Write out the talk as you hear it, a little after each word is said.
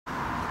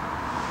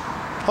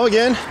Hello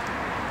again,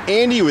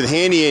 Andy with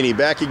Handy Andy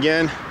back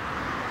again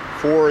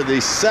for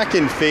the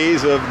second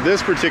phase of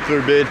this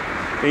particular bid.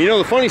 And you know,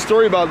 the funny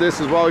story about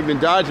this is while we've been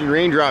dodging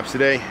raindrops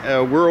today,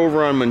 we're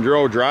over on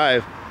Monroe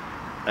Drive,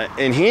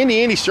 and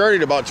Handy Andy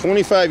started about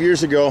 25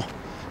 years ago,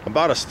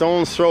 about a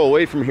stone's throw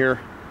away from here.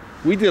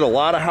 We did a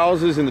lot of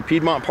houses in the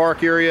Piedmont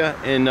Park area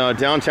in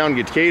downtown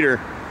Decatur,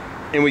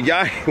 and we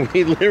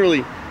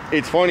literally,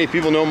 it's funny if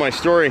people know my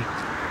story.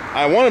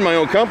 I wanted my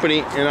own company,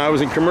 and I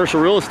was in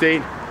commercial real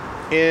estate.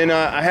 And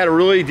I had a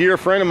really dear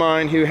friend of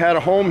mine who had a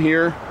home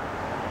here,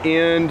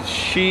 and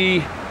she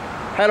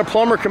had a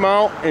plumber come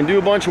out and do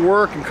a bunch of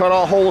work and cut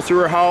all holes through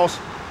her house,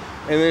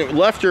 and then it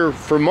left her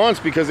for months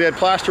because they had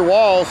plaster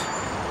walls,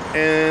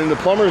 and the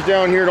plumbers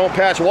down here don't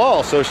patch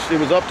walls, so it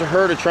was up to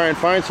her to try and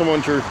find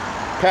someone to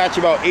patch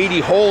about 80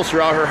 holes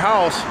throughout her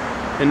house,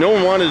 and no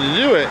one wanted to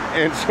do it.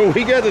 And so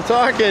we got to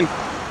talking,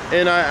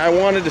 and I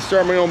wanted to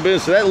start my own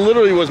business. So that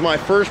literally was my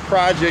first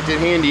project at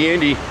Handy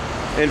Andy.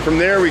 And from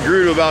there we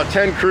grew to about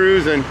 10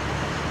 crews, and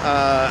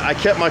I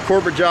kept my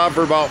corporate job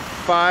for about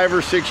 5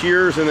 or 6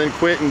 years and then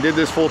quit and did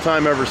this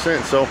full-time ever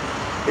since. So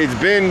it's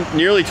been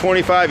nearly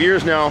 25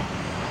 years now.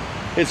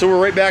 And so we're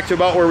right back to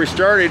about where we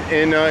started.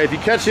 And if you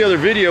catch the other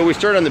video, we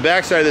started on the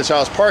back side of this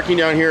house. Parking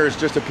down here is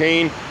just a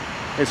pain.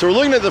 And so we're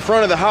looking at the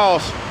front of the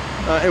house.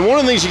 And one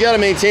of the things you got to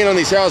maintain on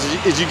these houses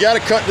is you got to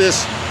cut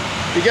this,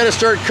 you got to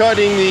start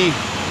cutting the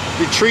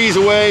trees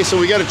away. So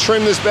we got to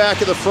trim this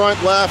back at the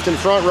front left and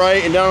front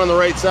right and down on the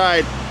right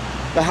side.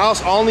 The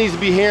house all needs to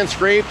be hand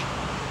scraped.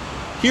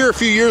 Here a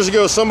few years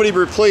ago, somebody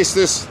replaced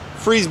this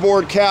freeze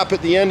board cap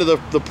at the end of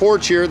the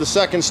porch here, the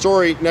second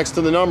story next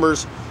to the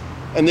numbers,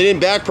 and they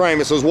didn't back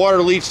prime it, so as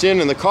water leached in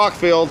and the caulk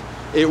failed,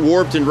 it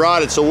warped and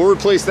rotted. So we'll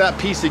replace that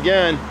piece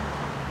again.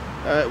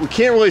 We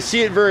can't really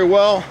see it very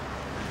well,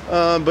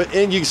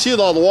 and you can see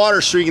all the water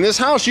streaking. This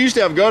house used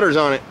to have gutters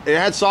on it. It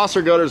had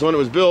saucer gutters when it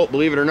was built,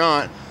 believe it or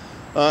not.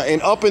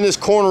 And up in this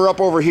corner up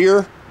over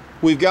here,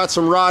 we've got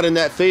some rot in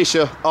that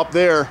fascia up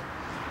there.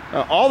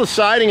 All the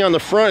siding on the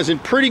front is in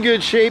pretty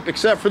good shape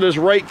except for this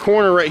right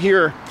corner right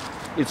here.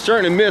 It's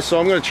starting to miss, so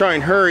I'm going to try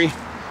and hurry.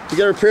 We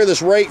got to repair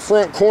this right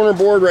front corner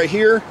board right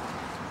here.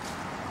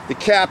 The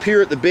cap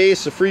here at the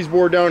base, the freeze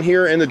board down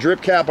here, and the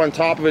drip cap on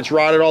top of it's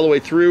rotted all the way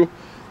through.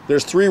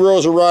 There's 3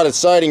 rows of rotted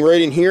siding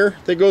right in here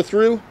that go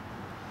through.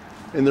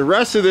 And the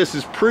rest of this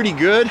is pretty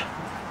good.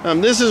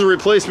 This is a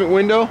replacement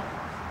window.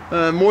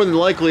 More than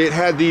likely it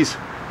had these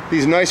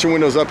nicer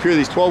windows up here,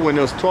 these 12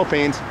 windows, 12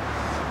 panes.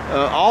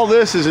 All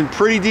this is in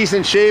pretty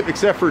decent shape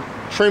except for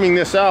trimming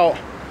this out.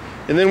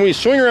 And then when you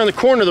swing around the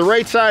corner, the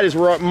right side is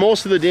where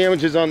most of the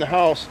damage is on the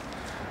house.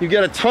 You've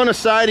got a ton of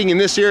siding in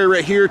this area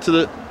right here to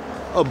the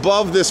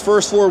above this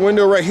first floor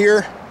window right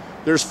here.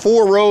 There's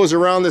 4 rows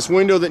around this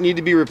window that need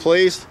to be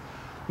replaced.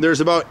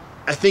 There's about,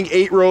 I think,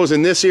 8 rows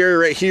in this area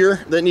right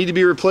here that need to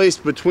be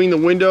replaced between the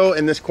window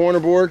and this corner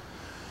board.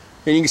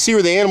 And you can see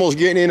where the animal's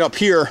getting in up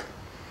here.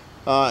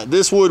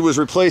 This wood was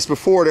replaced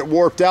before it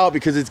warped out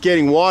because it's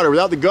getting water.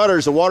 Without the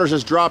gutters, the water's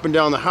just dropping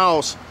down the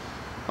house.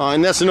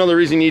 And that's another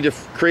reason you need to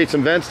create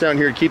some vents down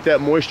here to keep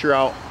that moisture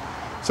out.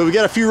 So we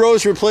got a few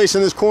rows to replace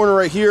in this corner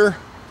right here.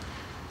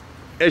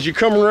 As you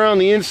come around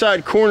the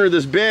inside corner of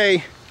this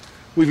bay,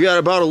 we've got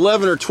about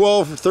 11 or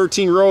 12 or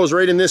 13 rows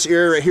right in this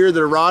area right here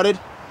that are rotted.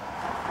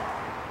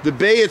 The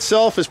bay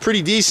itself is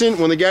pretty decent.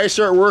 When the guys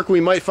start working,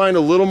 we might find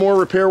a little more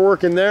repair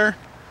work in there.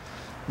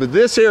 But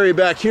this area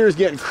back here is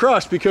getting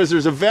crushed because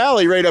there's a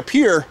valley right up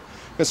here,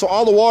 and so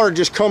all the water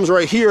just comes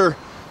right here.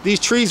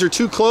 These trees are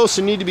too close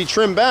and need to be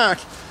trimmed back,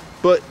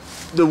 but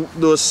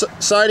the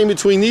siding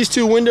between these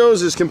 2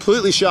 windows is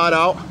completely shot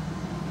out.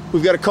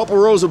 We've got a couple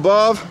rows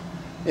above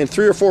and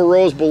 3 or 4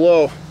 rows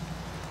below.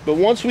 But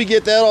once we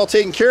get that all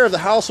taken care of, the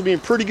house will be in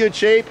pretty good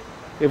shape.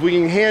 If we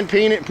can hand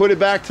paint it and put it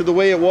back to the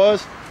way it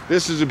was,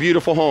 this is a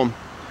beautiful home.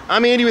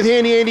 I'm Andy with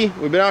Handy Andy.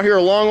 We've been out here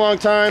a long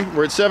time.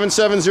 We're at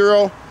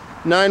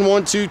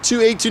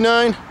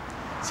 770-912-2829.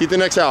 See you at the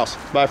next house.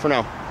 Bye for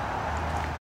now.